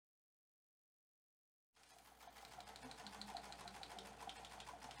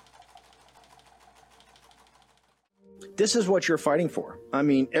This is what you're fighting for. I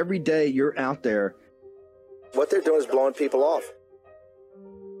mean, every day you're out there. What they're doing is blowing people off.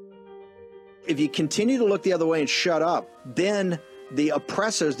 If you continue to look the other way and shut up, then the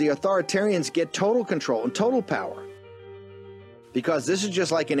oppressors, the authoritarians, get total control and total power. Because this is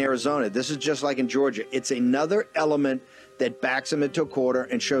just like in Arizona. This is just like in Georgia. It's another element that backs them into a corner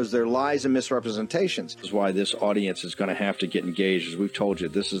and shows their lies and misrepresentations. This is why this audience is going to have to get engaged. As we've told you,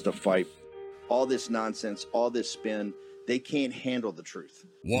 this is the fight. All this nonsense, all this spin, they can't handle the truth.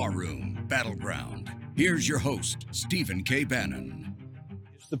 War Room Battleground. Here's your host, Stephen K. Bannon.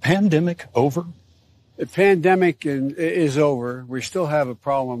 Is the pandemic over? The pandemic is over. We still have a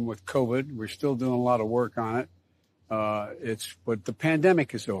problem with COVID. We're still doing a lot of work on it. But the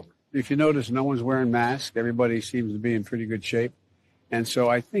pandemic is over. If you notice, no one's wearing masks. Everybody seems to be in pretty good shape. And so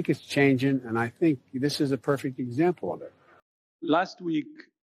I think it's changing, and I think this is a perfect example of it. Last week,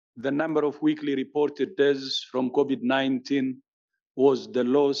 the number of weekly reported deaths from COVID-19 was the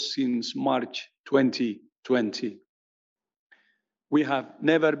lowest since March 2020. We have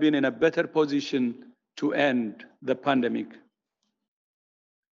never been in a better position to end the pandemic.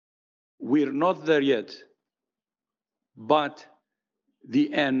 We're not there yet, but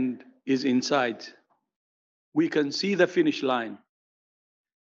the end is in sight. We can see the finish line.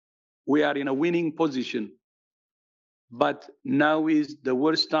 We are in a winning position, but now is the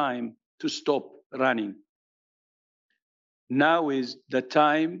worst time to stop running. Now is the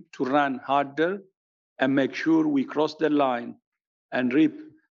time to run harder and make sure we cross the line and reap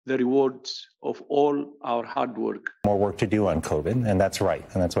the rewards of all our hard work. More work to do on COVID, and that's right.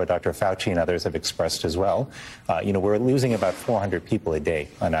 And that's what Dr. Fauci and others have expressed as well. We're losing about 400 people a day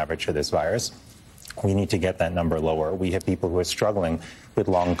on average for this virus. We need to get that number lower. We have people who are struggling with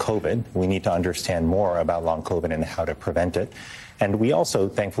long COVID. We need to understand more about long COVID and how to prevent it. And we also,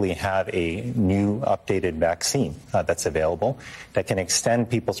 thankfully, have a new updated vaccine that's available that can extend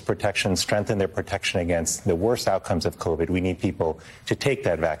people's protection, strengthen their protection against the worst outcomes of COVID. We need people to take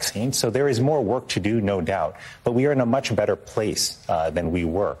that vaccine. So there is more work to do, no doubt. But we are in a much better place than we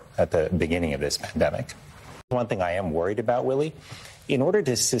were at the beginning of this pandemic. One thing I am worried about, Willie, in order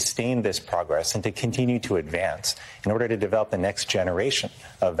to sustain this progress and to continue to advance, in order to develop the next generation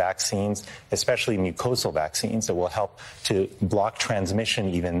of vaccines, especially mucosal vaccines that will help to block transmission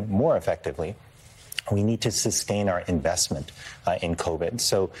even more effectively, we need to sustain our investment in COVID.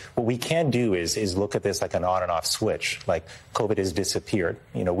 So what we can do is look at this like an on and off switch, like COVID has disappeared.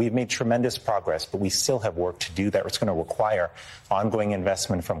 We've made tremendous progress, but we still have work to do that. It's going to require ongoing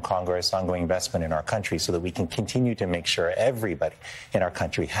investment from Congress, ongoing investment in our country so that we can continue to make sure everybody in our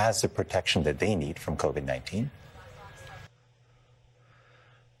country has the protection that they need from COVID-19.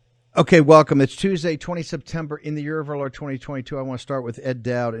 Okay, welcome. It's Tuesday, 20 September in the year of our Lord 2022. I want to start with Ed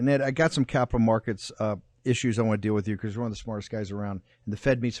Dowd. And Ed, I got some capital markets issues I want to deal with you because you're one of the smartest guys around. And the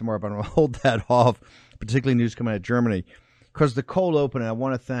Fed meets tomorrow, but I'm going to hold that off, particularly news coming out of Germany. Because the cold open, and I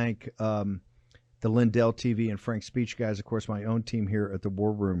want to thank the Lindell TV and Frank Speech guys, of course, my own team here at the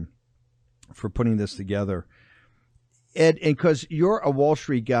War Room for putting this together. Ed, and because you're a Wall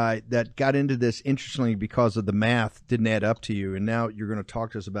Street guy that got into this interestingly because of the math didn't add up to you, and now you're going to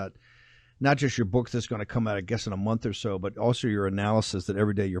talk to us about not just your book that's going to come out, I guess, in a month or so, but also your analysis that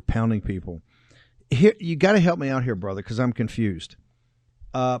every day you're pounding people. Here, you got to help me out here, brother, because I'm confused.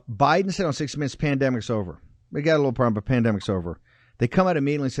 Biden said on 60 Minutes, pandemic's over. We got a little problem, but pandemic's over. They come out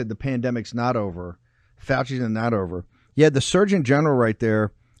immediately and said the pandemic's not over. Fauci's not over. Yeah, the Surgeon General right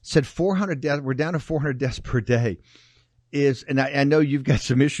there said 400 deaths. We're down to 400 deaths per day. And I know you've got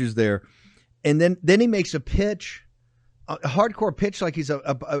some issues there. And then he makes a pitch, a hardcore pitch, like he's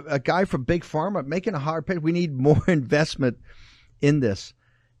a guy from Big Pharma making a hard pitch. We need more investment in this.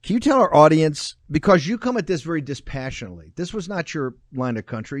 Can you tell our audience, because you come at this very dispassionately, this was not your line of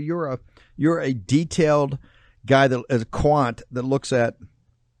country. You're a detailed guy that is a quant that looks at,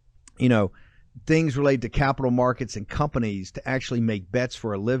 things related to capital markets and companies to actually make bets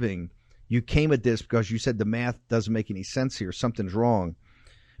for a living. You came at this because you said the math doesn't make any sense here. Something's wrong.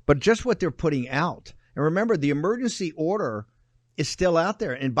 But just what they're putting out. And remember, the emergency order is still out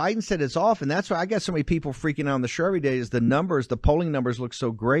there. And Biden said it's off. And that's why I got so many people freaking out on the show every day is the polling numbers look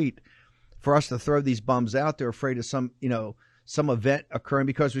so great for us to throw these bombs out. They're afraid of some event occurring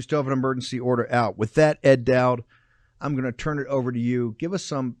because we still have an emergency order out. With that, Ed Dowd, I'm going to turn it over to you. Give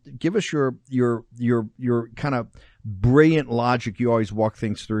us your kind of brilliant logic. You always walk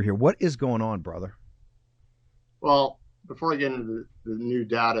things through here. What is going on, brother? Well, before I get into the new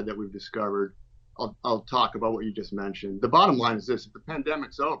data that we've discovered, I'll talk about what you just mentioned. The bottom line is this: if the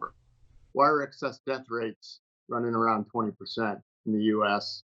pandemic's over, why are excess death rates running around 20% in the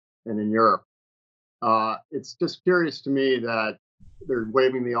U.S. and in Europe? It's just curious to me that they're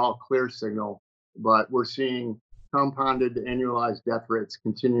waving the all clear signal, but we're seeing compounded annualized death rates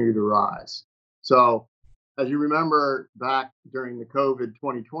continue to rise. So, as you remember back during the COVID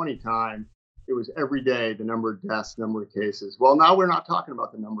 2020 time, it was every day the number of deaths, number of cases. Well, now we're not talking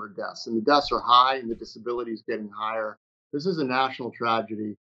about the number of deaths, and the deaths are high and the disability is getting higher. This is a national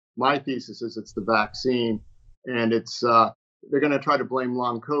tragedy. My thesis is it's the vaccine, and they're going to try to blame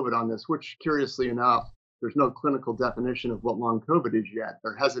long COVID on this, which curiously enough, there's no clinical definition of what long COVID is yet.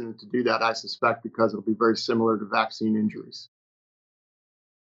 They're hesitant to do that, I suspect, because it'll be very similar to vaccine injuries.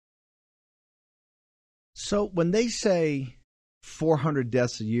 So when they say 400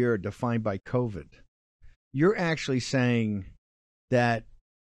 deaths a year defined by COVID, you're actually saying that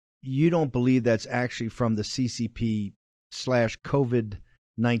you don't believe that's actually from the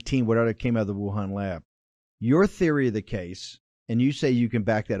CCP/COVID-19, whatever came out of the Wuhan lab. Your theory of the case, and you say you can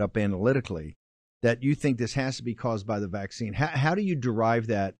back that up analytically, that you think this has to be caused by the vaccine. How do you derive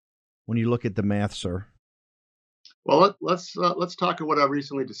that when you look at the math, sir? Well, let's talk about what I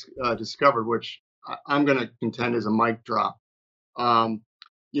recently discovered, which I'm going to contend is a mic drop.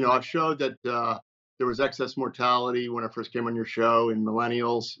 I've showed that there was excess mortality when I first came on your show in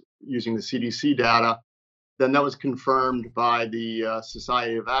millennials using the CDC data. Then that was confirmed by the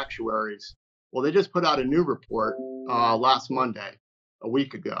Society of Actuaries. Well, they just put out a new report last Monday, a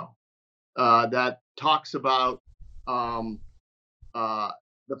week ago, that talks about the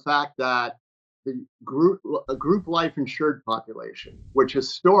fact that the group life insured population, which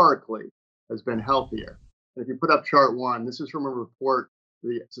historically has been healthier. And if you put up chart 1, this is from a report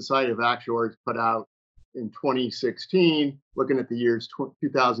the Society of Actuaries put out in 2016, looking at the years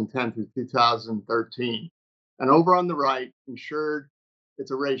 2010 through 2013. And over on the right, insured,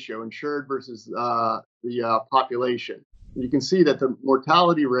 it's a ratio, insured versus the population. And you can see that the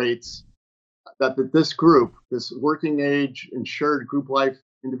mortality rates that this group, this working age insured group life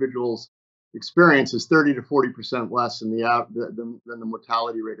individuals experience is 30 to 40% less than the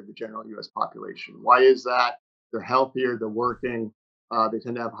mortality rate of the general U.S. population. Why is that? They're healthier, they're working, they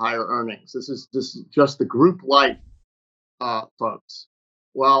tend to have higher earnings. This is just the group life folks.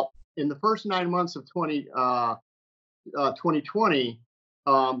 Well, in the first 9 months of 2020,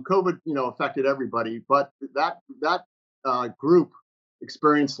 COVID, affected everybody, but that group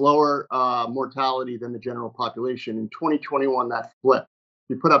experienced lower mortality than the general population. In 2021, that flipped.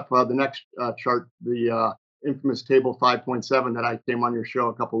 You put up the next chart, the infamous table 5.7 that I came on your show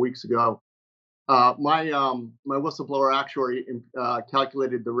a couple of weeks ago. My whistleblower actuary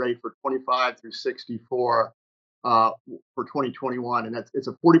calculated the rate for 25 through 64 for 2021, and it's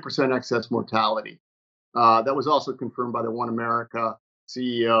a 40% excess mortality. That was also confirmed by the One America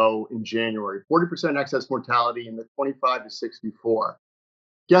CEO in January. 40% excess mortality in the 25 to 64.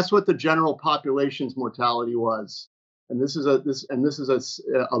 Guess what the general population's mortality was? And this is a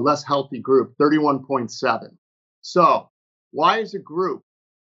less healthy group, 31.7. So why is a group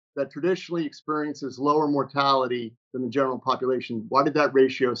that traditionally experiences lower mortality than the general population, why did that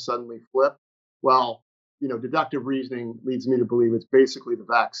ratio suddenly flip? Well, deductive reasoning leads me to believe it's basically the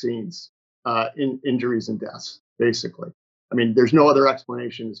vaccines, injuries and deaths, basically. I mean, there's no other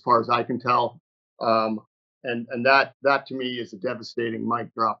explanation as far as I can tell. And that to me is a devastating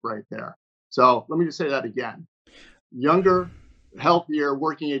mic drop right there. So let me just say that again. Younger, healthier,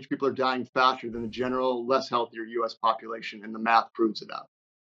 working age people are dying faster than the general, less healthier U.S. population, and the math proves it out.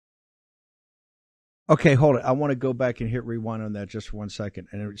 Okay, hold it. I want to go back and hit rewind on that just for 1 second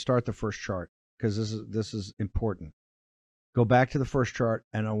and start the first chart because this is important. Go back to the first chart,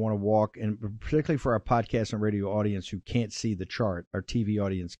 and I want to walk, and particularly for our podcast and radio audience who can't see the chart, our TV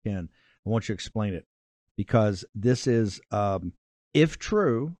audience can. I want you to explain it because this is, if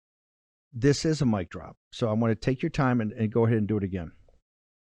true, this is a mic drop. So I want to take your time and go ahead and do it again.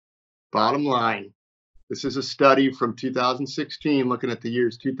 Bottom line, this is a study from 2016 looking at the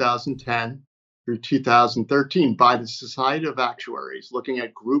years 2010 through 2013 by the Society of Actuaries looking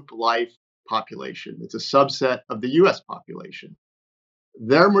at group life population. It's a subset of the U.S. population.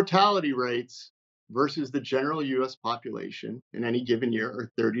 Their mortality rates versus the general U.S. population in any given year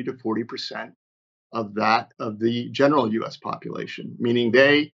are 30 to 40% of that of the general U.S. population, meaning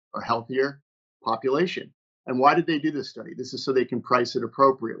they are healthier population. And why did they do this study? This is so they can price it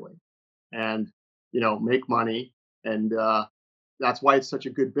appropriately and, make money. And that's why it's such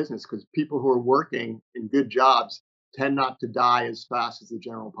a good business, because people who are working in good jobs tend not to die as fast as the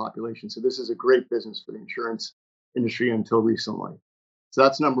general population. So this is a great business for the insurance industry until recently. So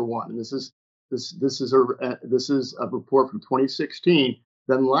that's number one. And this is a report from 2016.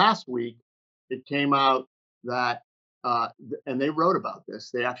 Then last week, it came out that and they wrote about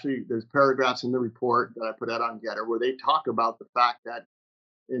this. There's paragraphs in the report that I put out on Getter where they talk about the fact that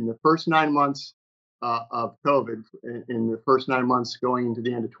in the first 9 months of COVID, in the first 9 months going into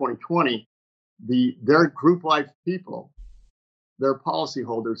the end of 2020, their group life people, their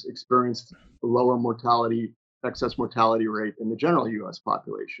policyholders experienced a lower excess mortality rate than the general U.S.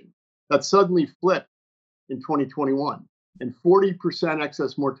 population. That suddenly flipped in 2021, and 40%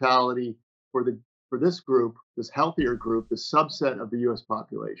 excess mortality for this group, this healthier group, this subset of the U.S.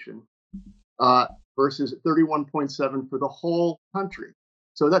 population, versus 31.7 for the whole country.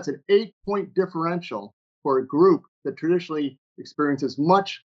 So that's an 8-point differential for a group that traditionally experiences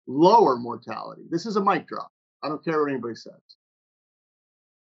much lower mortality. This is a mic drop. I don't care what anybody says.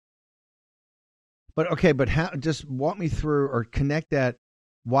 But how? Just walk me through or connect that.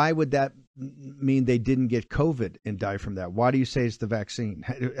 Why would that mean they didn't get COVID and die from that? Why do you say it's the vaccine?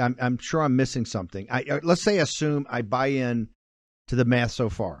 I'm sure I'm missing something. Let's say assume I buy in to the math so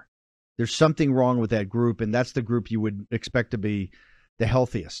far. There's something wrong with that group, and that's the group you would expect to be the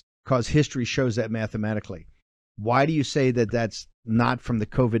healthiest, because history shows that mathematically. Why do you say that that's not from the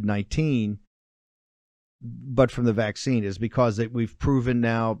COVID-19, but from the vaccine? Is because that we've proven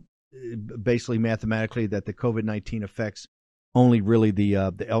now, basically mathematically, that the COVID-19 affects only really the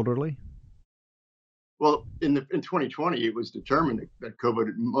elderly? Well, in 2020, it was determined that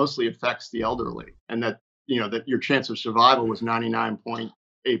COVID mostly affects the elderly, and that your chance of survival was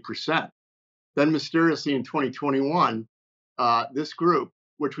 99.8%. Then mysteriously in 2021, this group,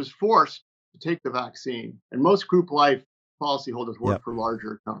 which was forced to take the vaccine, and most group life policyholders work for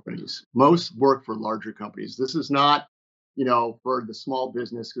larger companies. Most work for larger companies. This is not, for the small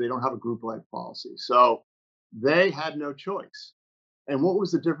business, because they don't have a group life policy. So they had no choice. And what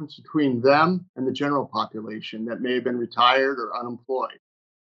was the difference between them and the general population that may have been retired or unemployed?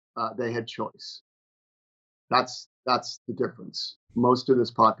 They had choice. That's the difference. Most of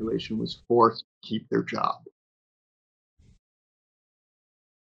this population was forced to keep their job.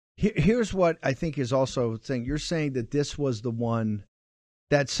 Here's what I think is also saying. You're saying that this was the one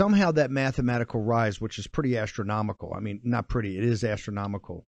that somehow that mathematical rise, which is pretty astronomical. I mean, not pretty, it is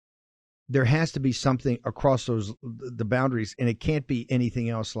astronomical. There has to be something across the boundaries, and it can't be anything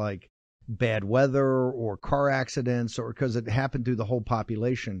else like bad weather or car accidents, or because it happened to the whole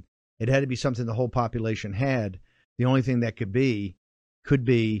population. It had to be something the whole population had. The only thing that could be,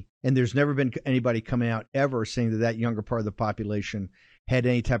 and there's never been anybody coming out ever saying that younger part of the population had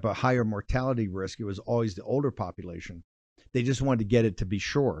any type of higher mortality risk. It was always the older population. They just wanted to get it to be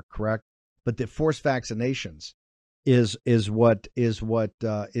sure, correct? But the forced vaccinations is the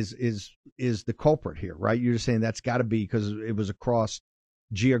culprit here, right? You're just saying that's got to be because it was across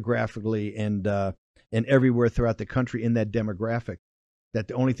geographically and everywhere throughout the country in that demographic. That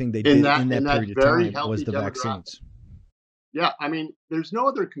the only thing they did in that period of time was the vaccines. Yeah, I mean, there's no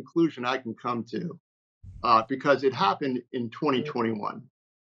other conclusion I can come to because it happened in 2021.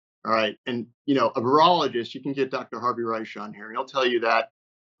 All right. And, a virologist, you can get Dr. Harvey Reich on here, and he'll tell you that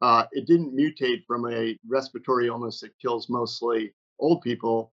it didn't mutate from a respiratory illness that kills mostly old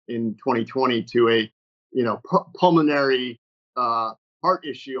people in 2020 to a, pulmonary heart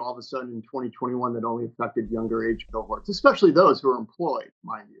issue all of a sudden in 2021 that only affected younger age cohorts, especially those who are employed,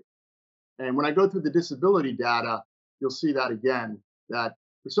 mind you. And when I go through the disability data, you'll see that again, that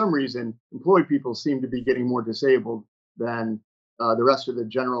for some reason, employed people seem to be getting more disabled than the rest of the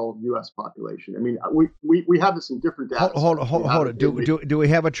general U.S. population. I mean, we have this in different data. Hold it. Do we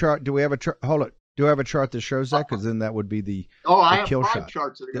have a chart? Do we have a chart? Hold it. Do I have a chart that shows that? Because then that would be the I have kill five shot.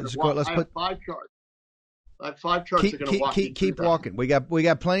 Charts that are going to walk. I have 5 charts. I have 5 charts that are going to walk. Keep walking. We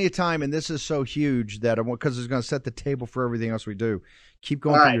got plenty of time, and this is so huge that because it's going to set the table for everything else we do. Keep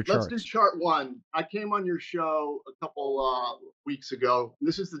going through your charts. Let's do chart 1. I came on your show a couple weeks ago.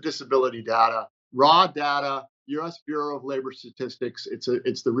 This is the disability data, raw data, U.S. Bureau of Labor Statistics.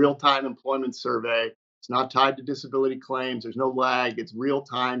 It's the real-time employment survey. It's not tied to disability claims. There's no lag. It's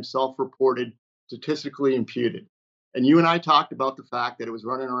real-time, self-reported, statistically imputed. And you and I talked about the fact that it was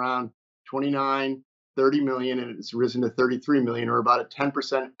running around 29, 30 million, and it's risen to 33 million, or about a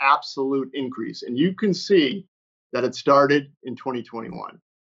 10% absolute increase. And you can see that it started in 2021.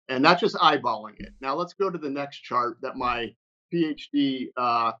 And that's just eyeballing it. Now let's go to the next chart that my PhD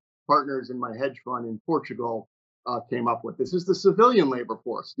partners in my hedge fund in Portugal came up with. This is the civilian labor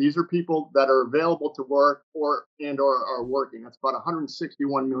force. These are people that are available to work or are working. That's about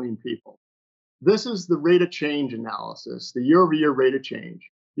 161 million people. This is the rate of change analysis, the year-over-year rate of change.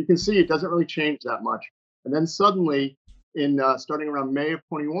 You can see it doesn't really change that much. And then suddenly, starting around May of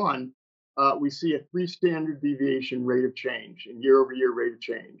 21, we see a 3 standard deviation rate of change in year-over-year rate of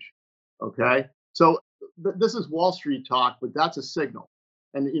change. Okay, so this is Wall Street talk, but that's a signal.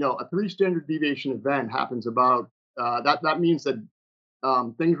 And a 3 standard deviation event happens about that means that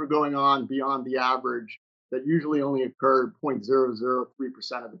things were going on beyond the average that usually only occurred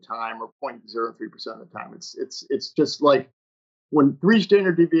 0.003% of the time or 0.03% of the time. It's just like when 3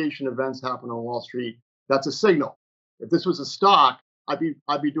 standard deviation events happen on Wall Street, that's a signal. If this was a stock, I'd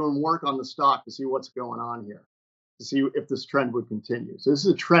be doing work on the stock to see what's going on here, to see if this trend would continue. So this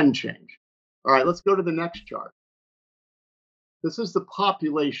is a trend change. All right, let's go to the next chart. This is the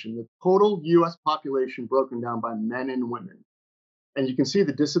population, the total U.S. population broken down by men and women. And you can see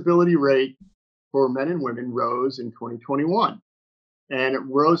the disability rate for men and women rose in 2021. And it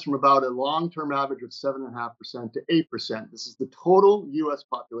rose from about a long-term average of 7.5% to 8%. This is the total U.S.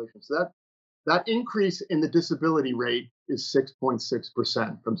 population. So that increase in the disability rate is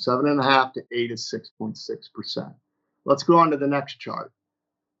 6.6%. From 7.5 to 8 is 6.6%. Let's go on to the next chart.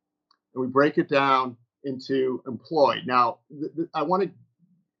 And we break it down into employed. Now, I want to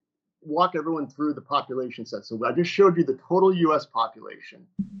walk everyone through the population set. So I just showed you the total U.S. population.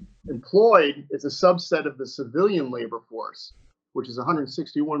 Employed is a subset of the civilian labor force, which is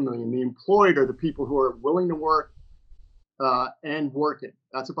 161 million. The employed are the people who are willing to work and working.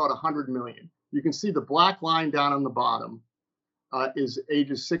 That's about 100 million. You can see the black line down on the bottom is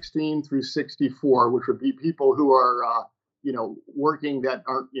ages 16 through 64, which would be people who are working that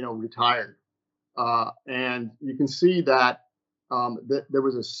aren't retired. And you can see that there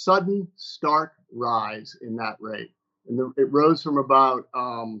was a sudden stark rise in that rate. And it rose from about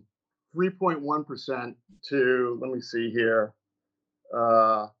 3.1% to, let me see here,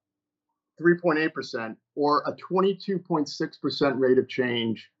 3.8%, or a 22.6% rate of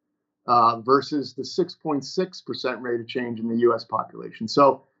change versus the 6.6% rate of change in the U.S. population.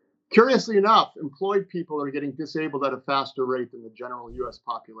 So curiously enough, employed people are getting disabled at a faster rate than the general U.S.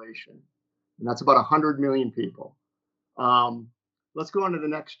 population. And that's about 100 million people. Let's go on to the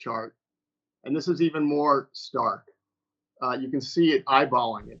next chart. And this is even more stark. You can see it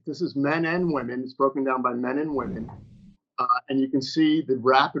eyeballing it. This is men and women. It's broken down by men and women. And you can see the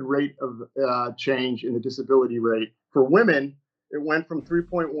rapid rate of change in the disability rate. For women, it went from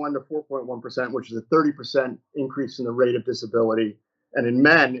 3.1 to 4.1%, which is a 30% increase in the rate of disability. And in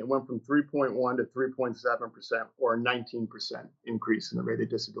men, it went from 3.1 to 3.7%, or a 19% increase in the rate of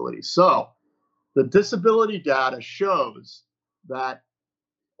disability. So the disability data shows that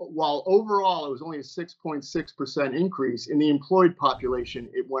while overall it was only a 6.6% increase, in the employed population,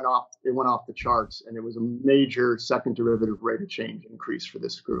 it went off the charts, and it was a major second derivative rate of change increase for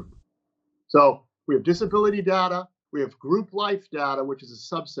this group. So we have disability data, we have group life data, which is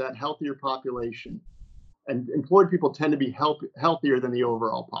a subset, healthier population, and employed people tend to be healthier than the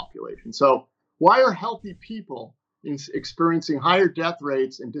overall population. So why are healthy people experiencing higher death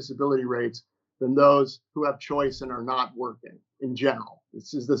rates and disability rates than those who have choice and are not working in general?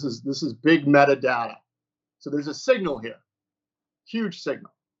 This is big metadata. So there's a signal here, huge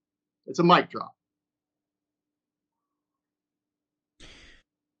signal. It's a mic drop.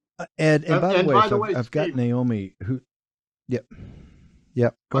 Ed, and by the way, I've got Naomi who, yep.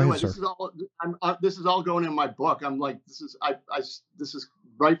 Go ahead, sir. This is all going in my book. I'm like, this is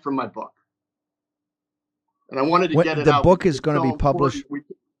right from my book, and I wanted to get it out. The book is going to be published.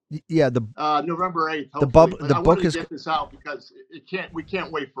 November 8th. The book is get this out because we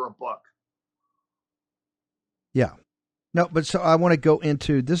can't wait for a book. Yeah, no, but so I want to go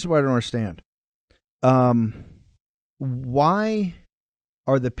into this is what I don't understand. Why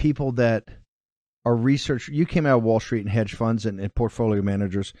are the people that are researching? You came out of Wall Street and hedge funds and portfolio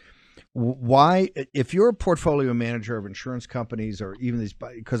managers. Why, if you're a portfolio manager of insurance companies or even these,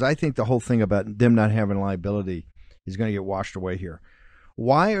 because I think the whole thing about them not having liability is going to get washed away here.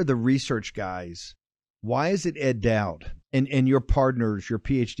 Why are the research guys, why is it Ed Dowd and your partners, your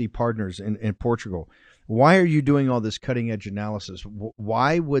PhD partners in Portugal, why are you doing all this cutting edge analysis?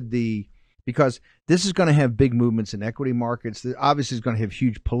 Why would because this is going to have big movements in equity markets. Obviously, it's going to have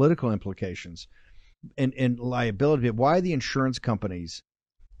huge political implications and liability. But why are the insurance companies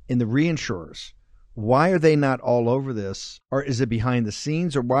and the reinsurers, why are they not all over this? Or is it behind the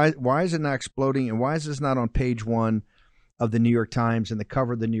scenes? Or why is it not exploding? And why is this not on page 1 of the New York Times and the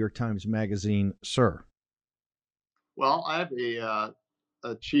cover of the New York Times Magazine, sir? Well, I have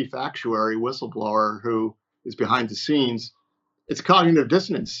a chief actuary whistleblower who is behind the scenes. It's cognitive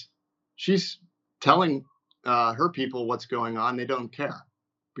dissonance. She's telling her people what's going on. They don't care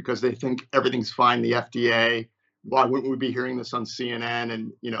because they think everything's fine. The FDA, why wouldn't we be hearing this on CNN?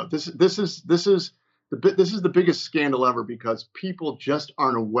 And this is the biggest scandal ever because people just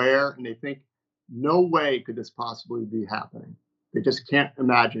aren't aware and they think no way could this possibly be happening. They just can't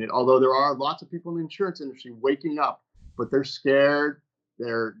imagine it. Although there are lots of people in the insurance industry waking up, but they're scared.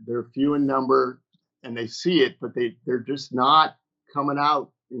 They're few in number, and they see it, but they're just not coming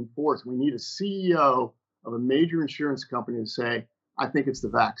out in force. We need a CEO of a major insurance company to say, I think it's the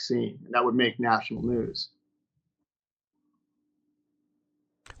vaccine. And that would make national news.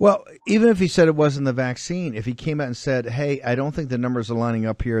 Well, even if he said it wasn't the vaccine, if he came out and said, hey, I don't think the numbers are lining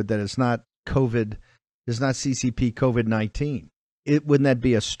up here, that it's not COVID, it's not CCP COVID-19, wouldn't that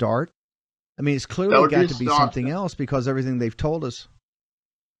be a start? I mean, it's clearly got to be something else because everything they've told us.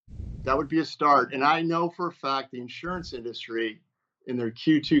 That would be a start. And I know for a fact the insurance industry in their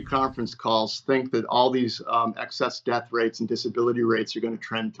Q2 conference calls think that all these excess death rates and disability rates are going to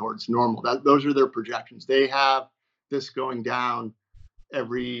trend towards normal. Those are their projections. They have this going down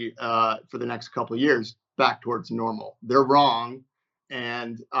for the next couple of years back towards normal. They're wrong.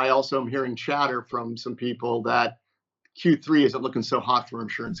 And I also am hearing chatter from some people that Q3 isn't looking so hot for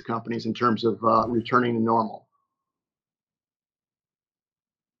insurance companies in terms of returning to normal.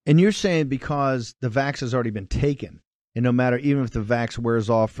 And you're saying because the vax has already been taken, and no matter, even if the vax wears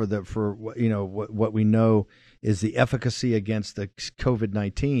off for what we know is the efficacy against the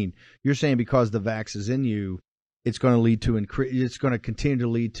COVID-19, you're saying because the vax is in you, it's going to lead to it's going to continue to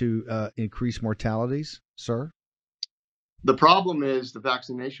lead to increased mortalities, sir? The problem is the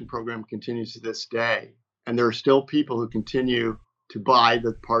vaccination program continues to this day, and there are still people who continue to buy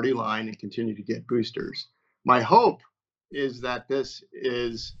the party line and continue to get boosters. My hope is that this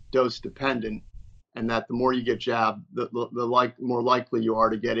is dose dependent, and that the more you get jabbed, the more likely you are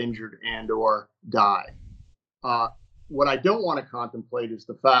to get injured and or die. What I don't want to contemplate is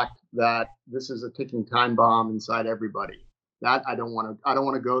the fact that this is a ticking time bomb inside everybody. That I don't want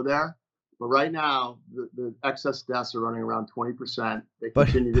to go there. But right now, the excess deaths are running around 20%. They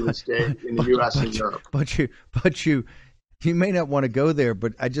continue to this day in the U.S. and Europe. But you may not want to go there.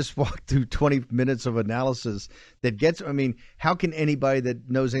 But I just walked through 20 minutes of analysis that gets. I mean, how can anybody that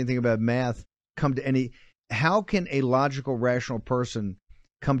knows anything about math come to any? How can a logical, rational person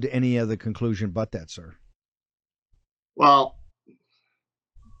come to any other conclusion but that, sir? Well,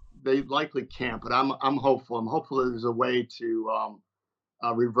 they likely can't, but I'm hopeful. I'm hopeful that there's a way to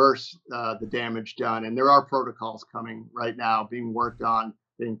reverse the damage done. And there are protocols coming right now being worked on.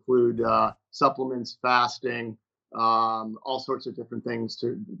 They include supplements, fasting, all sorts of different things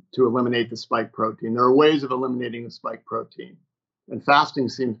to eliminate the spike protein. There are ways of eliminating the spike protein. And fasting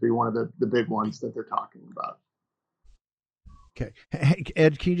seems to be one of the big ones that they're talking about. Okay. Hey,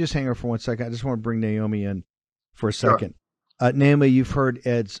 Ed, can you just hang on for 1 second? I just want to bring Naomi in for a second. Sure. Naomi, you've heard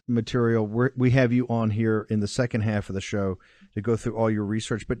Ed's material. We have you on here in the second half of the show to go through all your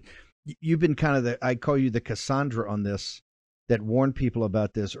research. But you've been kind of I call you the Cassandra on this, that warned people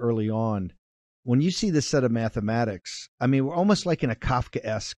about this early on. When you see this set of mathematics, I mean, we're almost like in a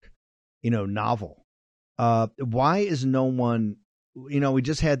Kafkaesque, novel. Why is no one, we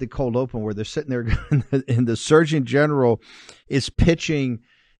just had the cold open where they're sitting there and the Surgeon General is pitching,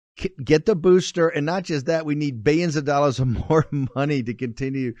 get the booster, and not just that, we need billions of dollars of more money to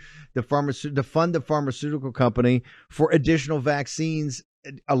continue to fund the pharmaceutical company for additional vaccines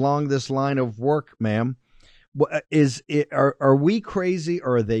along this line of work, ma'am. Are we crazy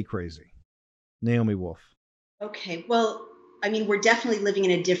or are they crazy? Naomi Wolf. Okay, well, I mean, we're definitely living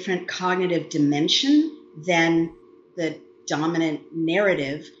in a different cognitive dimension than the dominant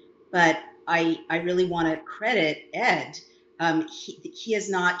narrative, but I really want to credit Ed. He has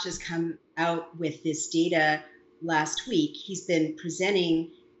not just come out with this data last week. He's been presenting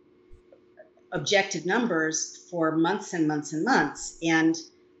objective numbers for months and months and months. And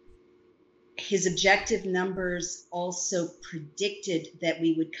his objective numbers also predicted that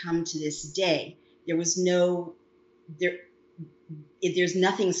we would come to this day. There's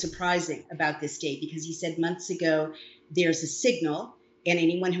nothing surprising about this day, because he said months ago, there's a signal, and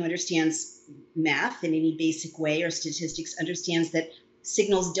anyone who understands math in any basic way or statistics understands that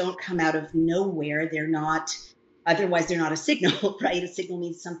signals don't come out of nowhere. Otherwise they're not a signal, right? A signal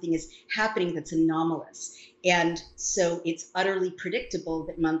means something is happening that's anomalous. And so it's utterly predictable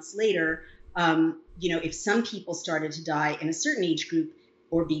that months later, if some people started to die in a certain age group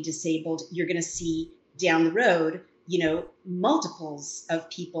or be disabled, you're going to see down the road, multiples of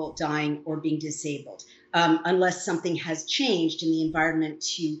people dying or being disabled, unless something has changed in the environment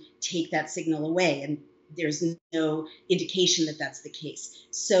to take that signal away. And there's no indication that that's the case.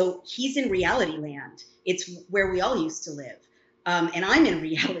 So he's in reality land. It's where we all used to live. And I'm in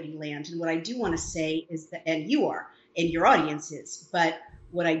reality land. And what I do want to say is that, and you are, and your audience is, but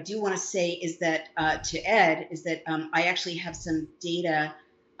what I do want to say is that to Ed is that I actually have some data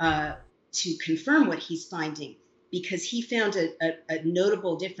to confirm what he's finding. because he found a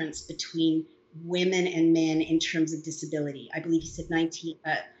notable difference between women and men in terms of disability. I believe he said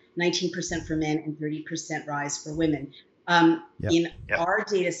 19% for men and 30% rise for women. In our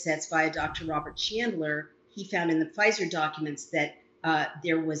data sets via Dr. Robert Chandler, he found in the Pfizer documents that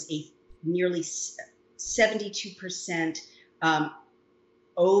there was a nearly 72%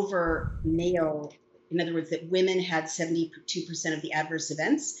 over male. In other words, that women had 72% of the adverse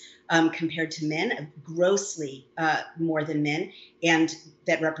events compared to men, grossly more than men, and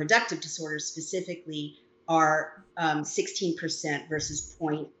that reproductive disorders specifically are 16% versus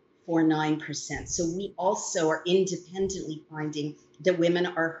 0.49%. So we also are independently finding that women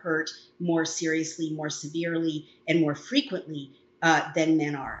are hurt more seriously, more severely, and more frequently than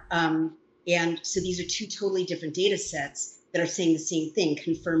men are. And so these are two totally different data sets that are saying the same thing,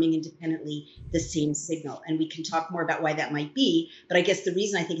 confirming independently the same signal. And we can talk more about why that might be. But I guess the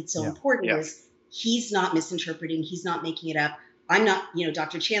reason I think it's so important is he's not misinterpreting. He's not making it up. I'm not,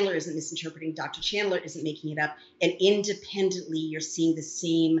 Dr. Chandler isn't misinterpreting. Dr. Chandler isn't making it up. And independently, you're seeing the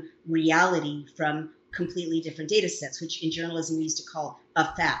same reality from completely different data sets, which in journalism we used to call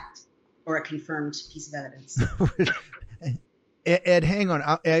a fact or a confirmed piece of evidence. Ed, hang on.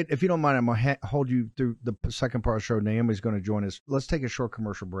 Ed, if you don't mind, I'm going to hold you through the second part of the show. Naomi's going to join us. Let's take a short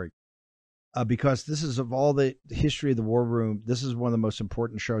commercial break because this is, of all the history of the War Room, this is one of the most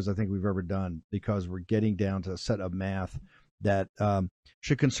important shows I think we've ever done because we're getting down to a set of math that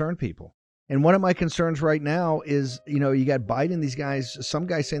should concern people. And one of my concerns right now is, you got Biden, these guys, some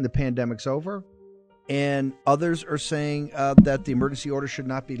guys saying the pandemic's over, and others are saying that the emergency order should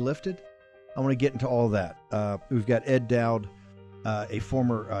not be lifted. I want to get into all that. We've got Ed Dowd, a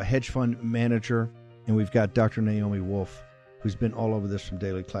former hedge fund manager, and we've got Dr. Naomi Wolf, who's been all over this from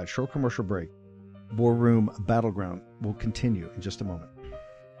Daily Class. Short commercial break. War Room Battleground will continue in just a moment.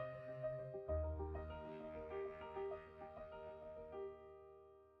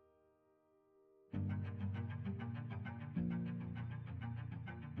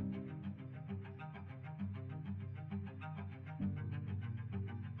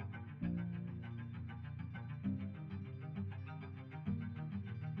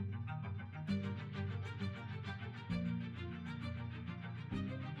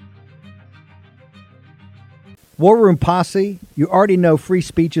 War Room Posse, you already know free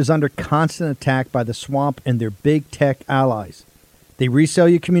speech is under constant attack by the swamp and their big tech allies. They resell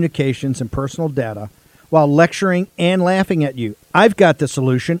your communications and personal data while lecturing and laughing at you. I've got the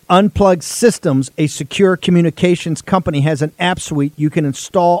solution. Unplugged Systems, a secure communications company, has an app suite you can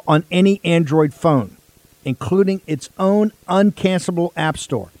install on any Android phone, including its own uncancelable app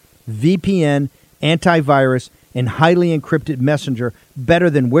store, VPN, antivirus, and highly encrypted messenger,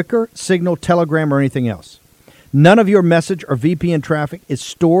 better than Wickr, Signal, Telegram, or anything else. None of your message or VPN traffic is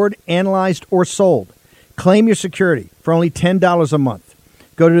stored, analyzed, or sold. Claim your security for only $10 a month.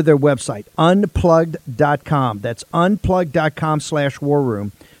 Go to their website, unplugged.com. That's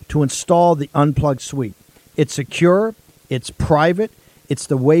unplugged.com/warroom to install the Unplugged suite. It's secure, it's private, it's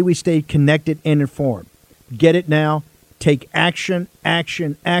the way we stay connected and informed. Get it now. Take action,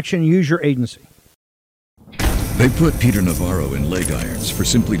 action, action. Use your agency. They put Peter Navarro in leg irons for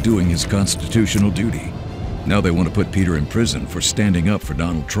simply doing his constitutional duty. Now they want to put Peter in prison for standing up for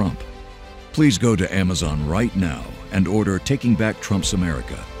Donald Trump. Please go to Amazon right now and order Taking Back Trump's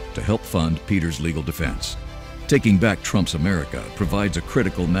America to help fund Peter's legal defense. Taking Back Trump's America provides a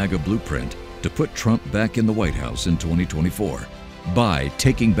critical MAGA blueprint to put Trump back in the White House in 2024. Buy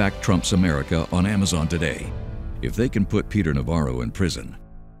Taking Back Trump's America on Amazon today. If they can put Peter Navarro in prison,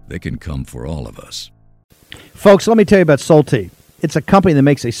 they can come for all of us. Folks, let me tell you about Solti. It's a company that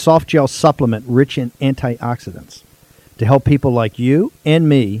makes a soft gel supplement rich in antioxidants to help people like you and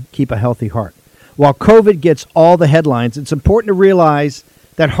me keep a healthy heart. While COVID gets all the headlines, it's important to realize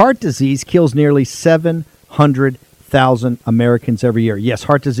that heart disease kills nearly 700,000 Americans every year. Yes,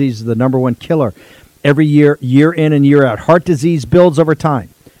 heart disease is the number one killer every year, year in and year out. Heart disease builds over time.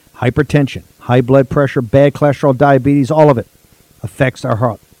 Hypertension, high blood pressure, bad cholesterol, diabetes, all of it affects our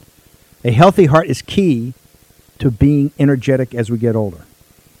heart. A healthy heart is key to being energetic as we get older.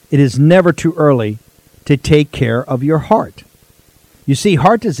 It is never too early to take care of your heart. You see,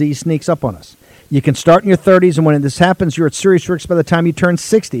 heart disease sneaks up on us. You can start in your 30s, and when this happens, you're at serious risk by the time you turn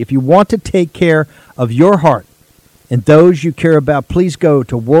 60. If you want to take care of your heart and those you care about, please go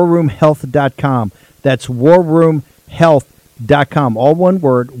to warroomhealth.com. That's warroomhealth.com. All one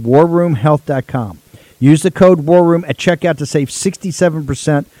word, warroomhealth.com. Use the code WARROOM at checkout to save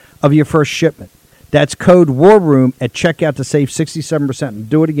 67% of your first shipment. That's code WARROOM at checkout to save 67%. And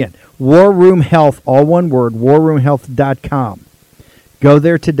do it again. War Room Health, all one word, warroomhealth.com. Go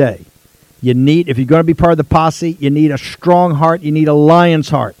there today. If you're going to be part of the posse, you need a strong heart. You need a lion's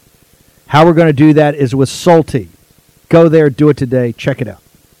heart. How we're going to do that is with Salty. Go there, do it today. Check it out.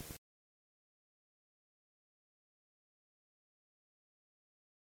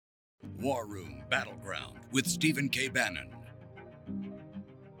 War Room Battleground with Stephen K. Bannon.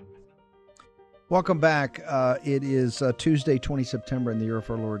 Welcome back. It is Tuesday, 20 September in the year of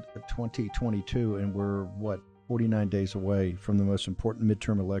our Lord 2022, and we're, 49 days away from the most important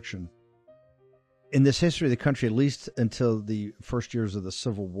midterm election in this history of the country, at least until the first years of the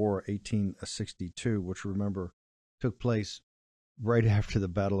Civil War, 1862, which, remember, took place right after the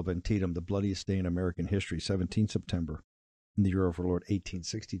Battle of Antietam, the bloodiest day in American history, 17 September in the year of our Lord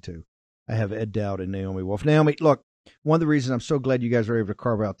 1862. I have Ed Dowd and Naomi Wolf. Naomi, look, one of the reasons I'm so glad you guys are able to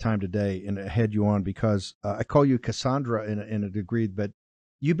carve out time today and had you on, because I call you Cassandra in a degree, but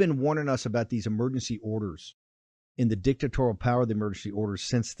you've been warning us about these emergency orders in the dictatorial power of the emergency orders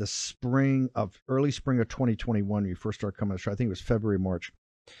since the early spring of 2021 when you first started coming on the show. I think it was February, March.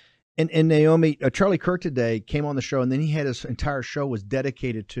 And Naomi, Charlie Kirk today came on the show, and then he had his entire show was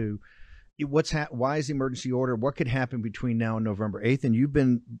dedicated to why is the emergency order, what could happen between now and November 8th. And you've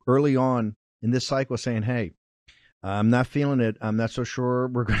been early on in this cycle saying, hey, I'm not feeling it. I'm not so sure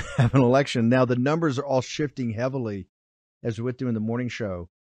we're going to have an election. Now, the numbers are all shifting heavily as we went through in the morning show.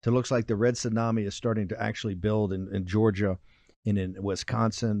 It looks like the red tsunami is starting to actually build in Georgia and in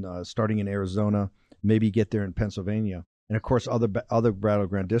Wisconsin, starting in Arizona, maybe get there in Pennsylvania, and, of course, other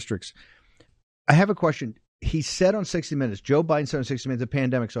battleground districts. I have a question. He said on 60 Minutes, Joe Biden said on 60 Minutes, the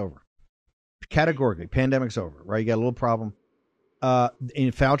pandemic's over. Categorically, pandemic's over, right? You got a little problem. And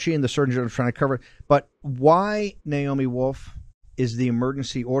Fauci and the Surgeon General are trying to cover it. But why, Naomi Wolf, is the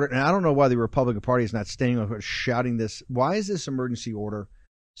emergency order, and I don't know why the Republican Party is not staying on shouting this. Why is this emergency order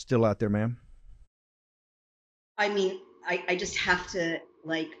still out there, ma'am? I mean, I just have to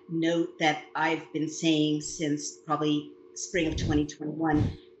note that I've been saying since probably spring of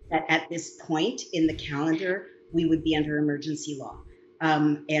 2021 that at this point in the calendar, we would be under emergency law.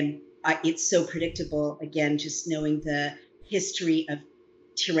 It's so predictable, again, just knowing the history of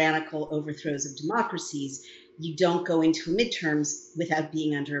tyrannical overthrows of democracies. You don't go into midterms without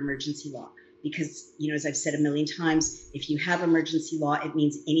being under emergency law. Because, as I've said a million times, if you have emergency law, it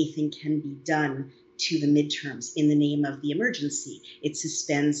means anything can be done to the midterms in the name of the emergency. It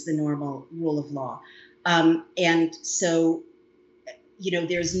suspends the normal rule of law. And so,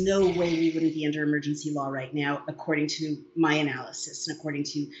 there's no way we wouldn't be under emergency law right now, according to my analysis and according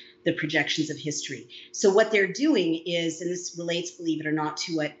to the projections of history. So what they're doing is, and this relates, believe it or not,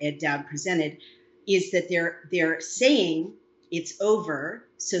 to what Ed Dowd presented, is that they're saying it's over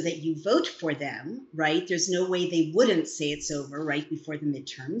so that you vote for them, right? There's no way they wouldn't say it's over right before the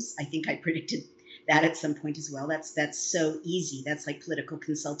midterms. I think I predicted that at some point as well. That's so easy. That's like political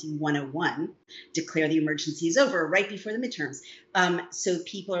consulting 101. Declare the emergency is over right before the midterms. So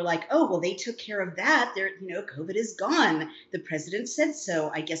people are like, oh, well, they took care of that. COVID is gone. The president said so.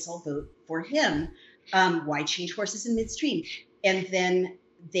 I guess I'll vote for him. Why change horses in midstream? And then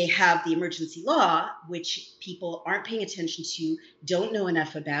they have the emergency law, which people aren't paying attention to, don't know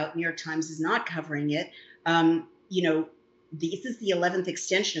enough about. New York Times is not covering it. This is the 11th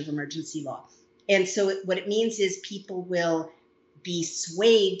extension of emergency law. And so what it means is people will be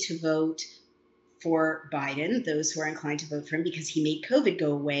swayed to vote for Biden, those who are inclined to vote for him, because he made COVID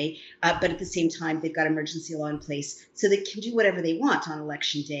go away. But at the same time, they've got emergency law in place so they can do whatever they want on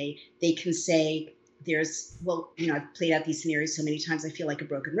election day. They can say, I've played out these scenarios so many times, I feel like a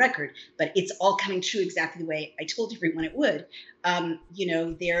broken record, but it's all coming true exactly the way I told everyone it would.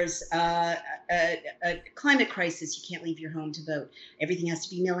 There's a climate crisis. You can't leave your home to vote. Everything has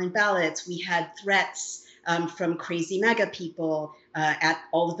to be mail-in ballots. We had threats from crazy MAGA people at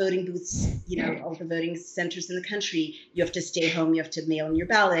all the voting booths, all the voting centers in the country. You have to stay home. You have to mail in your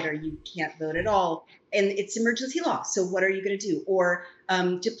ballot or you can't vote at all. And it's emergency law. So what are you going to do? Or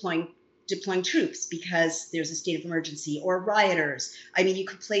deploying troops because there's a state of emergency, or rioters. I mean, you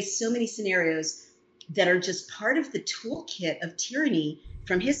could play so many scenarios that are just part of the toolkit of tyranny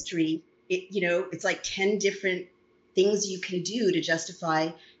from history. It's like 10 different things you can do to justify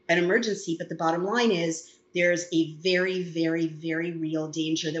an emergency. But the bottom line is there's a very, very, very real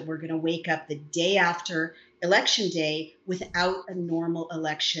danger that we're going to wake up the day after Election Day without a normal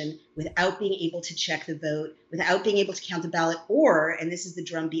election, without being able to check the vote, without being able to count the ballot, or, and this is the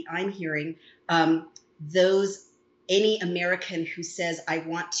drumbeat I'm hearing, any American who says, I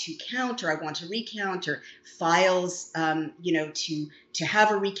want to count or I want to recount or files, to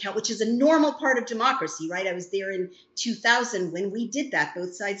have a recount, which is a normal part of democracy, right? I was there in 2000 when we did that.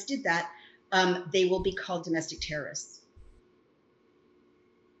 Both sides did that. They will be called domestic terrorists.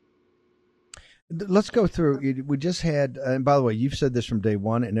 Let's go through. We just had, and by the way, you've said this from day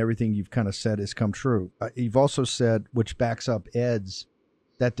one, and everything you've kind of said has come true. You've also said, which backs up Ed's,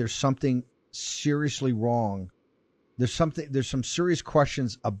 that there's something seriously wrong. There's some serious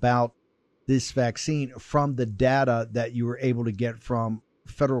questions about this vaccine from the data that you were able to get from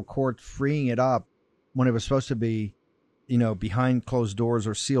federal court, freeing it up when it was supposed to be, behind closed doors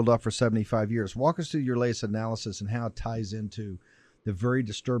or sealed up for 75 years. Walk us through your latest analysis and how it ties into the very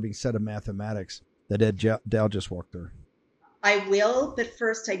disturbing set of mathematics that Ed Dowd just walked through. I will, but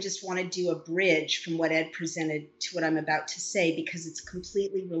first I just want to do a bridge from what Ed presented to what I'm about to say, because it's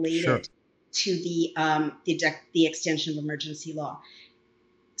completely related to the extension of emergency law.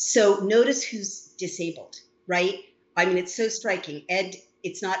 So notice who's disabled, right? I mean, it's so striking.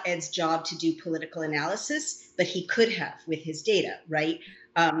 It's not Ed's job to do political analysis, but he could have with his data, right?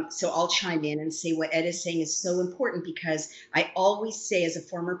 So I'll chime in and say what Ed is saying is so important, because I always say, as a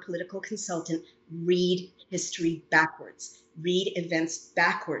former political consultant, read history backwards, read events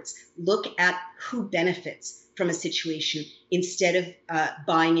backwards, look at who benefits from a situation instead of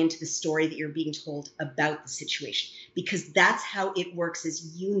buying into the story that you're being told about the situation, because that's how it works,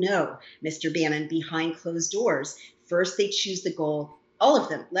 as you know, Mr. Bannon, behind closed doors. First, they choose the goal, all of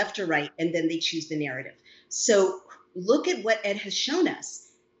them, left or right, and then they choose the narrative. So look at what Ed has shown us.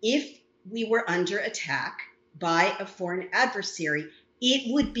 If we were under attack by a foreign adversary,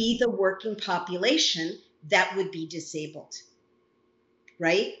 it would be the working population that would be disabled,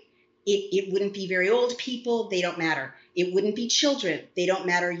 right? It wouldn't be very old people. They don't matter. It wouldn't be children. They don't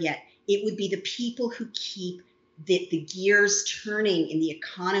matter yet. It would be the people who keep the gears turning in the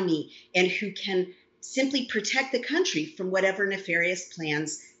economy and who can simply protect the country from whatever nefarious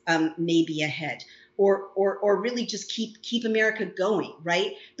plans may be ahead. Or really just keep America going,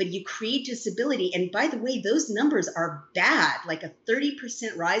 right? But you create disability. And by the way, those numbers are bad, like a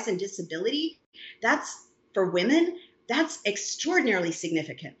 30% rise in disability. That's, for women, that's extraordinarily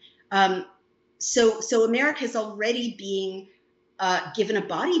significant. So America is already being given a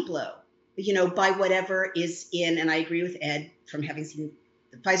body blow, by whatever is in, and I agree with Ed from having seen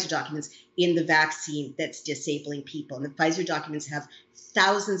the Pfizer documents, in the vaccine that's disabling people. And the Pfizer documents have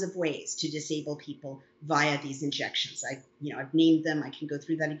thousands of ways to disable people via these injections. I've named them. I can go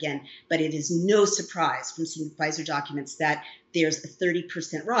through that again. But it is no surprise from seeing the Pfizer documents that there's a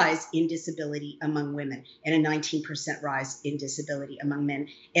 30% rise in disability among women and a 19% rise in disability among men.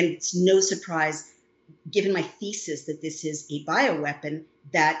 And it's no surprise, given my thesis that this is a bioweapon,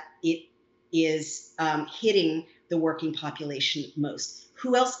 that it is hitting the working population most.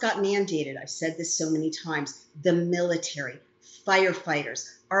 Who else got mandated? I've said this so many times. The military, firefighters,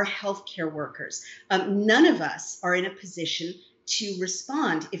 our healthcare workers. None of us are in a position to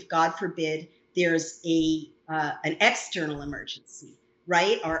respond if, God forbid, there's an external emergency,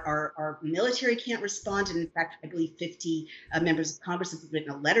 right? Our military can't respond. And in fact, I believe 50 members of Congress have written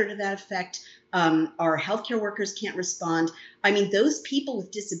a letter to that effect. Our healthcare workers can't respond. I mean, those people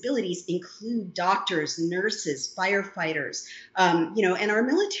with disabilities include doctors, nurses, firefighters, and our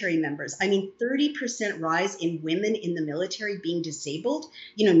military members. I mean, 30% rise in women in the military being disabled,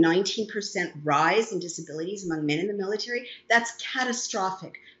 19% rise in disabilities among men in the military. That's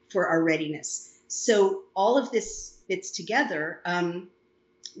catastrophic for our readiness. So all of this fits together.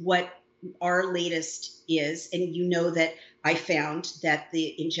 What our latest is, and that I found that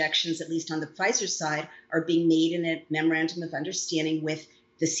the injections, at least on the Pfizer side, are being made in a memorandum of understanding with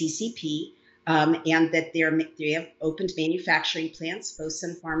the CCP, and that they have opened manufacturing plants.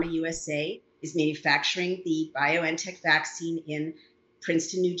 Fosun Pharma USA is manufacturing the BioNTech vaccine in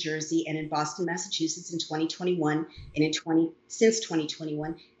Princeton, New Jersey, and in Boston, Massachusetts in 2021, and since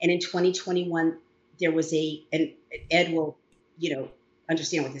 2021. And in 2021, there was and Ed will,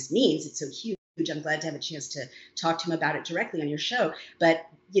 understand what this means. It's so huge. I'm glad to have a chance to talk to him about it directly on your show. But,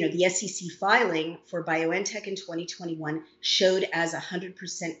 the SEC filing for BioNTech in 2021 showed as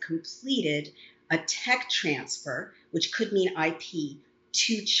 100% completed a tech transfer, which could mean IP,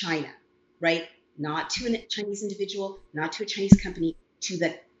 to China, right? Not to a Chinese individual, not to a Chinese company,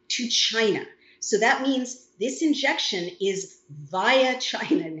 to China. So that means this injection is via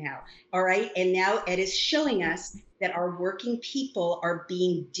China now, all right? And now Ed is showing us that our working people are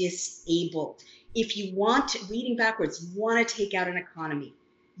being disabled. If you want to, reading backwards, you want to take out an economy,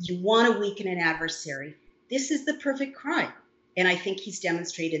 you want to weaken an adversary, this is the perfect crime. And I think he's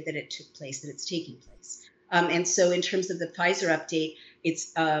demonstrated that it took place, that it's taking place. And so in terms of the Pfizer update,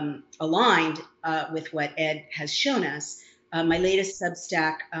 it's aligned with what Ed has shown us. My latest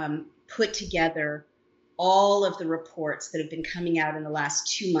Substack put together all of the reports that have been coming out in the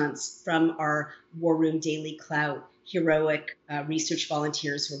last 2 months from our War Room Daily Cloud heroic research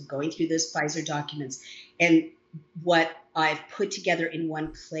volunteers who are going through those Pfizer documents. And what I've put together in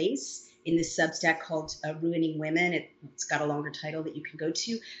one place in this Substack called Ruining Women, it's got a longer title that you can go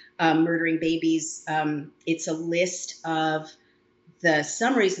to, Murdering Babies. It's a list of the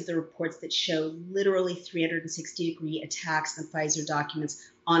summaries of the reports that show literally 360-degree attacks on Pfizer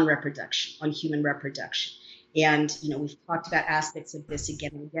documents on reproduction, on human reproduction. And, we've talked about aspects of this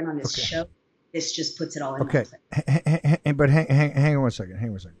again and again on this show. This just puts it all in one place. But hang on one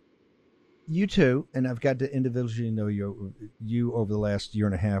second. You two, and I've got to individually know you over the last year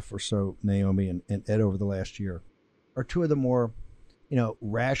and a half or so, Naomi, and Ed over the last year, are two of the more,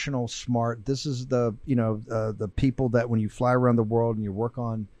 rational, smart. This is the people that when you fly around the world and you work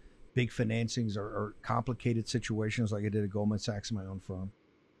on big financings or complicated situations like I did at Goldman Sachs in my own firm,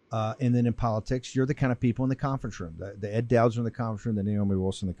 and then in politics, you're the kind of people in the conference room. The Ed Dowds are in the conference room, the Naomi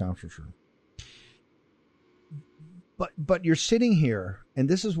Wilson in the conference room. But you're sitting here, and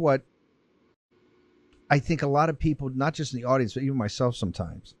this is what I think a lot of people, not just in the audience, but even myself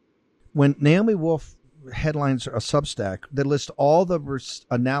sometimes, when Naomi Wolf headlines a Substack that lists all the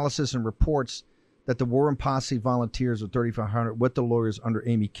analysis and reports that the War and Posse volunteers of 3,500 with the lawyers under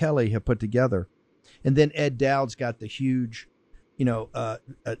Amy Kelly have put together, and then Ed Dowd's got the huge,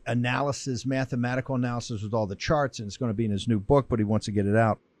 analysis, mathematical analysis with all the charts, and it's going to be in his new book, but he wants to get it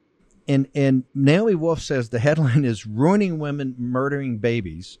out. And Naomi Wolf says the headline is Ruining Women, Murdering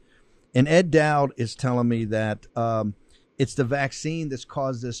Babies. And Ed Dowd is telling me that it's the vaccine that's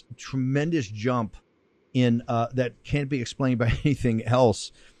caused this tremendous jump in that can't be explained by anything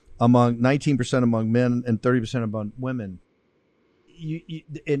else among 19% among men and 30% among women.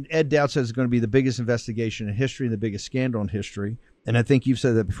 And Ed Dowd says it's going to be the biggest investigation in history and the biggest scandal in history. And I think you've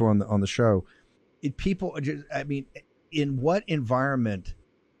said that before on the show. In what environment,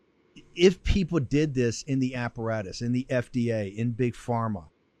 if people did this in the apparatus, in the FDA, in big pharma,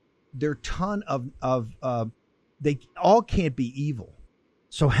 there are a ton of they all can't be evil.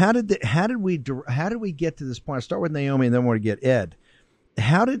 So how did we get to this point? I'll start with Naomi and then I want to get Ed.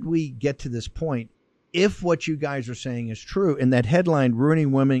 How did we get to this point? If what you guys are saying is true, and that headline,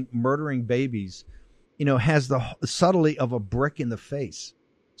 Ruining Women, Murdering Babies, has the subtlety of a brick in the face.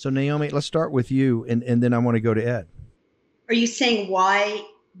 So Naomi, let's start with you, and then I want to go to Ed. Are you saying why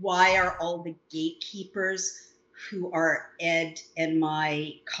are all the gatekeepers who are Ed and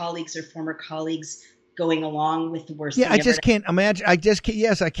my colleagues or former colleagues going along with the worst? Yeah, I can't imagine. I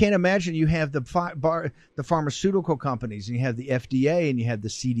can't imagine. You have the pharmaceutical companies, and you have the FDA, and you have the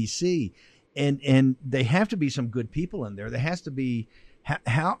CDC, and they have to be some good people in there. There has to be.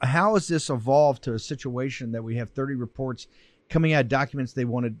 How has this evolved to a situation that we have 30 reports coming out, documents they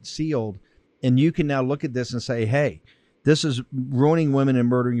wanted sealed, and you can now look at this and say, hey, this is ruining women and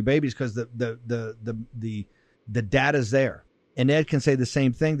murdering babies because the data's there. And Ed can say the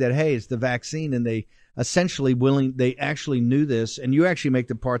same thing, that, hey, it's the vaccine, and they they actually knew this. And you actually make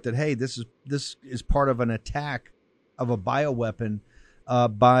the part that, hey, this is part of an attack of a bioweapon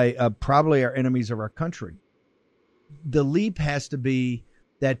by probably our enemies of our country. The leap has to be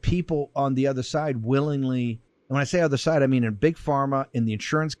that people on the other side willingly, and when I say other side, I mean in big pharma, in the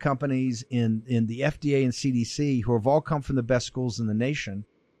insurance companies, in the FDA and CDC, who have all come from the best schools in the nation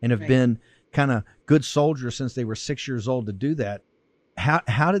and have been kind of good soldiers since they were 6 years old to do that.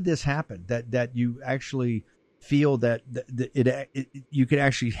 How did this happen? That you actually feel that you could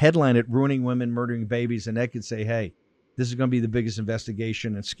actually headline it, Ruining Women, Murdering Babies, and Ed could say, hey, this is going to be the biggest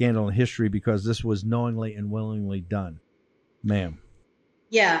investigation and scandal in history because this was knowingly and willingly done. Ma'am.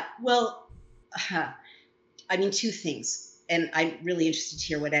 Yeah, well, two things. And I'm really interested to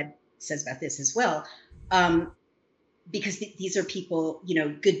hear what Ed says about this as well. Because these are people,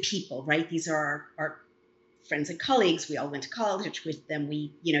 good people, right? These are our friends and colleagues. We all went to college with them.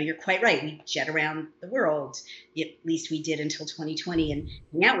 You're quite right. We jet around the world. At least we did until 2020, and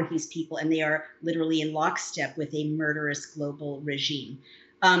hang out with these people. And they are literally in lockstep with a murderous global regime.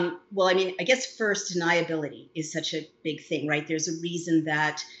 I guess first, deniability is such a big thing, right? There's a reason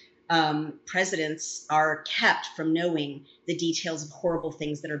that presidents are kept from knowing the details of horrible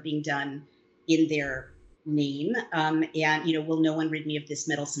things that are being done in their name. Will no one rid me of this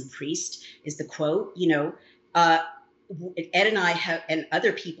meddlesome priest is the quote. Ed and I have, and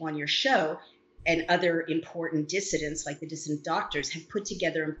other people on your show and other important dissidents like the dissident doctors have put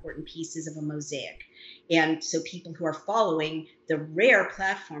together important pieces of a mosaic. And so people who are following the rare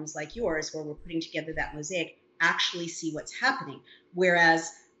platforms like yours, where we're putting together that mosaic, actually see what's happening. Whereas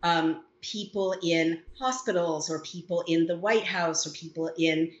people in hospitals or people in the White House or people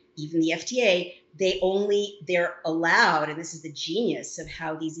in even the FDA, they're allowed, and this is the genius of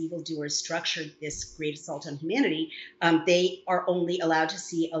how these evildoers structured this great assault on humanity, they are only allowed to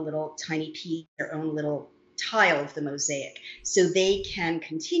see a little tiny piece, their own little tile of the mosaic. So they can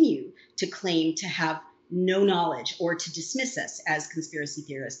continue to claim to have no knowledge or to dismiss us as conspiracy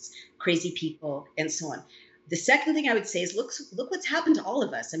theorists, crazy people, and so on. The second thing I would say is look what's happened to all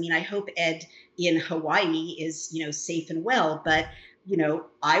of us. I mean, I hope Ed in Hawaii is, safe and well, but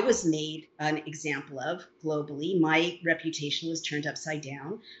I was made an example of globally. My reputation was turned upside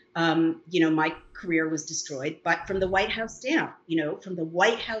down. My career was destroyed, but from the White House down, from the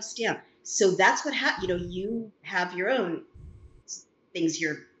White House down. So that's what happened. You have your own things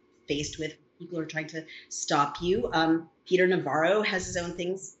you're faced with. People are trying to stop you. Peter Navarro has his own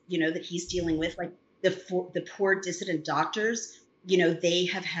things, that he's dealing with, like the poor dissident doctors. They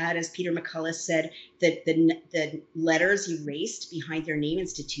have had, as Peter McCullough said, that the letters erased behind their name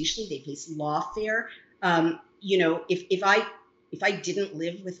institutionally. They face lawfare. If I didn't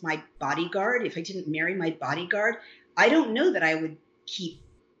live with my bodyguard, if I didn't marry my bodyguard, I don't know that I would keep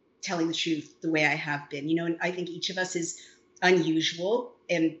telling the truth the way I have been. And I think each of us is unusual,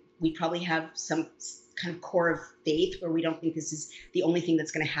 and we probably have some kind of core of faith where we don't think this is the only thing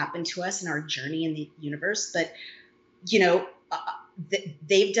that's going to happen to us in our journey in the universe. But,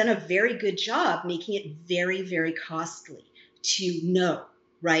 they've done a very good job making it very, very costly to know,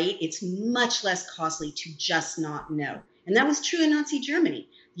 right? It's much less costly to just not know. And that was true in Nazi Germany.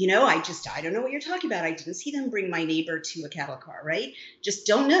 I don't know what you're talking about. I didn't see them bring my neighbor to a cattle car, right? Just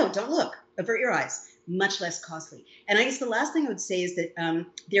don't know, don't look, avert your eyes. Much less costly. And I guess the last thing I would say is that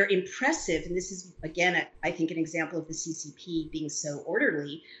they're impressive. And this is, again, I think an example of the CCP being so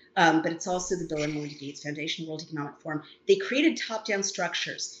orderly, but it's also the Bill and Melinda Gates Foundation, World Economic Forum. They created top-down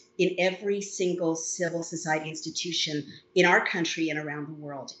structures in every single civil society institution in our country and around the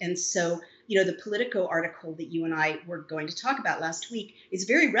world. And so, the Politico article that you and I were going to talk about last week is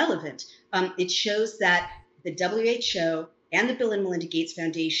very relevant. It shows that the WHO and the Bill and Melinda Gates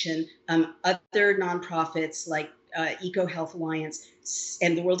Foundation, other nonprofits like EcoHealth Alliance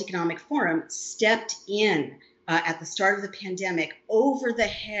and the World Economic Forum stepped in at the start of the pandemic over the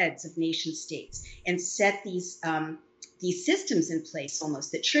heads of nation states and set these systems in place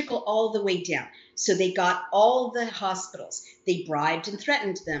almost that trickle all the way down. So they got all the hospitals, they bribed and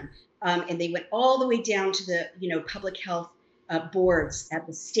threatened them, and they went all the way down to the public health boards at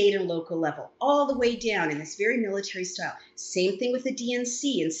the state and local level, all the way down in this very military style. Same thing with the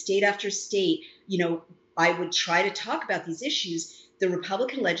DNC and state after state. I would try to talk about these issues. The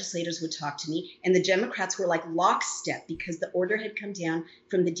Republican legislators would talk to me, and the Democrats were like lockstep because the order had come down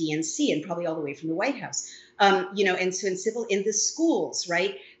from the DNC and probably all the way from the White House. And so in the schools,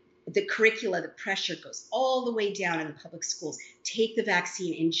 right? The curricula, the pressure goes all the way down in the public schools. Take the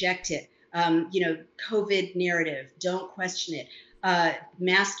vaccine, inject it. COVID narrative, don't question it,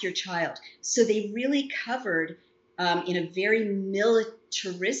 mask your child. So they really covered in a very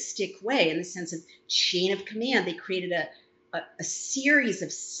militaristic way, in the sense of chain of command. They created a series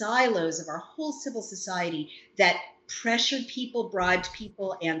of silos of our whole civil society that pressured people, bribed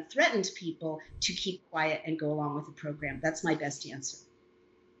people, and threatened people to keep quiet and go along with the program. That's my best answer.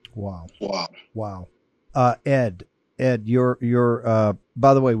 Wow. Ed, you're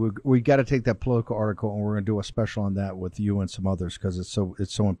by the way, we got to take that Politico article and we're going to do a special on that with you and some others because it's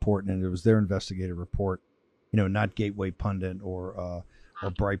so important, and it was their investigative report, not Gateway Pundit or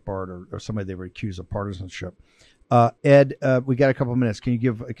Breitbart or somebody they were accused of partisanship. Ed, we got a couple of minutes. Can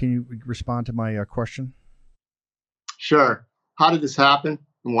you respond to my question? Sure. How did this happen,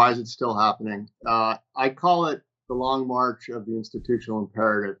 and why is it still happening? I call it the long march of the institutional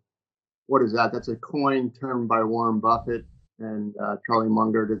imperative. What is that? That's a coined term by Warren Buffett and Charlie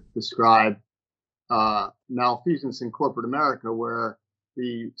Munger to describe malfeasance in corporate America, where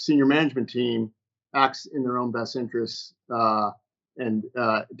the senior management team acts in their own best interests and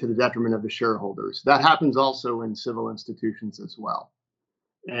to the detriment of the shareholders. That happens also in civil institutions as well.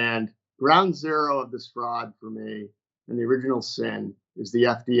 And ground zero of this fraud for me, and the original sin, is the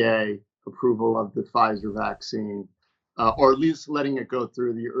FDA approval of the Pfizer vaccine, or at least letting it go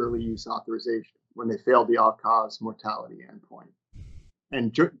through the early use authorization when they failed the all-cause mortality endpoint.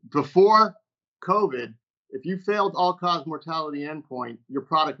 And before COVID, if you failed all-cause mortality endpoint, your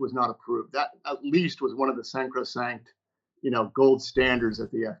product was not approved. That at least was one of the sacrosanct, gold standards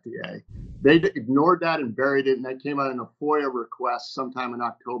at the FDA. They ignored that and buried it, and that came out in a FOIA request sometime in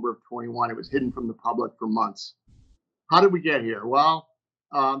October of 21. It was hidden from the public for months. How did we get here? Well,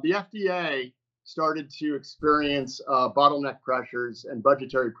 the FDA started to experience bottleneck pressures and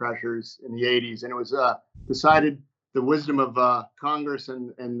budgetary pressures in the 80s. And it was decided, the wisdom of Congress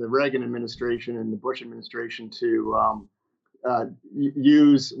and the Reagan administration and the Bush administration, to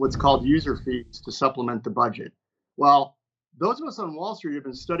use what's called user fees to supplement the budget. Well, those of us on Wall Street who have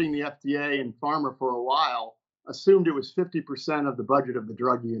been studying the FDA and pharma for a while assumed it was 50% of the budget of the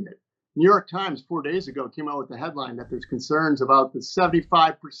drug unit. New York Times 4 days ago came out with the headline that there's concerns about the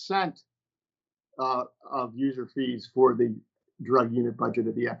 75% of user fees for the drug unit budget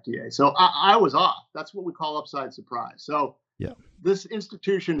of the FDA. So I was off. That's what we call upside surprise. So yeah, this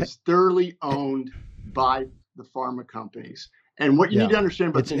institution is thoroughly owned by the pharma companies. And what you need to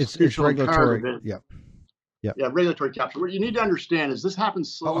understand about the institutional regulatory, imperative, regulatory capture. What you need to understand is this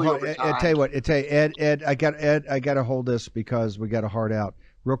happens slowly over time. I tell you what, Ed, I got to hold this because we got a hard out.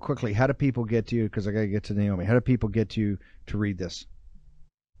 Real quickly, how do people get to you? Because I got to get to Naomi. How do people get to you to read this?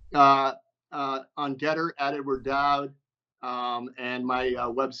 On Getter at Edward Dowd, and my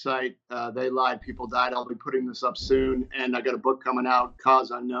website, They Lied, People Died. I'll be putting this up soon, and I got a book coming out, Cause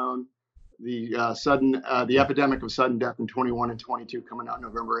Unknown, the epidemic of sudden death in 21 and 22, coming out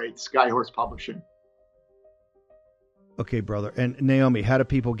November 8th. Skyhorse Publishing. Okay, brother. And Naomi, how do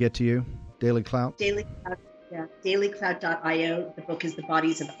people get to you? Daily Clout? Daily Clout, yeah. dailyclout.io. The book is The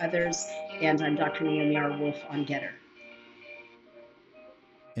Bodies of Others, and I'm Dr. Naomi R. Wolf on Getter.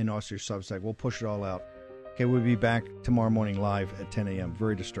 And also your Substack. We'll push it all out. Okay, we'll be back tomorrow morning live at 10 a.m.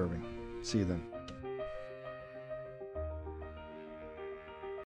 Very disturbing. See you then.